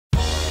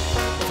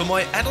For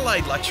my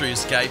Adelaide luxury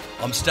escape,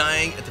 I'm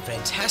staying at the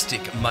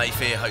fantastic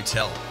Mayfair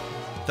Hotel.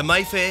 The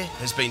Mayfair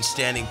has been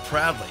standing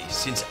proudly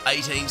since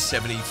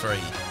 1873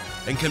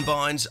 and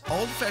combines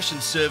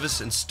old-fashioned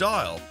service and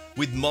style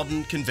with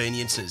modern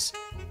conveniences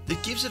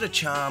that gives it a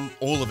charm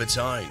all of its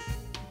own.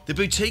 The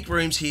boutique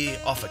rooms here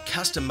offer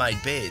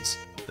custom-made beds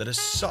that are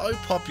so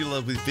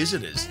popular with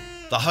visitors,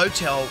 the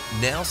hotel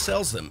now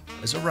sells them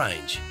as a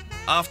range.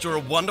 After a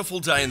wonderful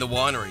day in the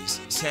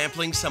wineries,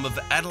 sampling some of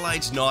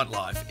Adelaide's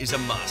nightlife is a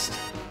must.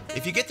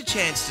 If you get the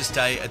chance to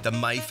stay at the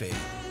Mayfair,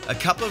 a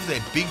couple of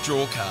their big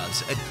draw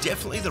cards are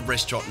definitely the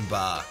restaurant and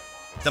bar.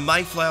 The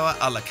Mayflower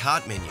a la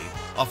carte menu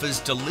offers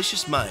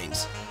delicious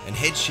mains, and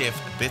head chef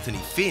Bethany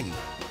Finn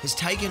has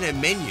taken her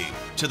menu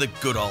to the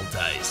good old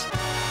days.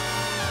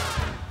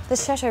 The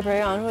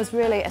Chateaubriand was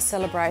really a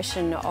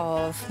celebration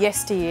of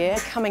yesteryear,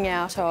 coming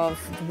out of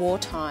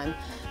wartime.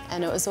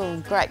 And it was all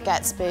Great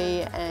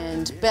Gatsby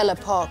and Belle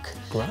Epoque.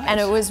 Great. And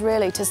it was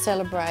really to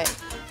celebrate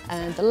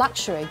the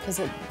luxury, because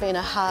it'd been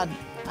a hard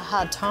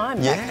time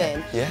back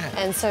then. Yeah.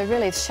 And so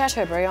really the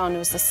Chateaubriand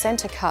was the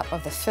centre cut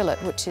of the fillet,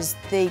 which is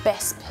the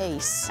best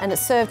piece. And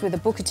it's served with a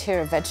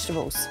bouquetiere of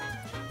vegetables.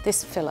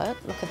 This fillet,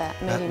 look at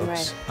that, medium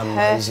rare.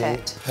 Amazing.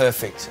 Perfect.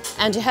 Perfect.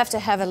 And you have to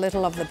have a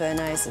little of the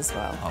béarnaise as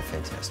well. Oh,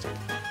 fantastic.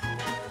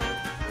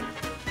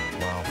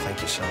 Wow,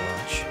 thank you so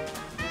much.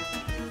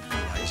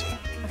 Amazing.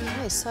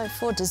 Okay, so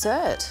for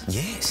dessert.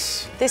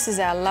 Yes. This is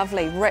our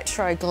lovely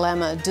retro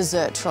glamour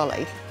dessert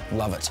trolley.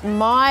 Love it.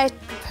 My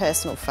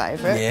personal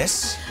favourite.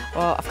 Yes.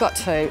 Well, I've got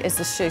two, is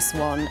the Choux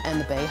Swan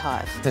and the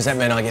Beehive. Does that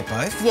mean I get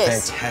both?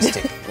 Yes.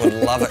 Fantastic. Would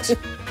love it.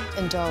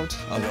 Indulge.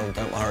 Oh, no,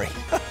 don't worry.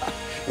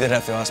 You don't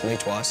have to ask me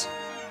twice.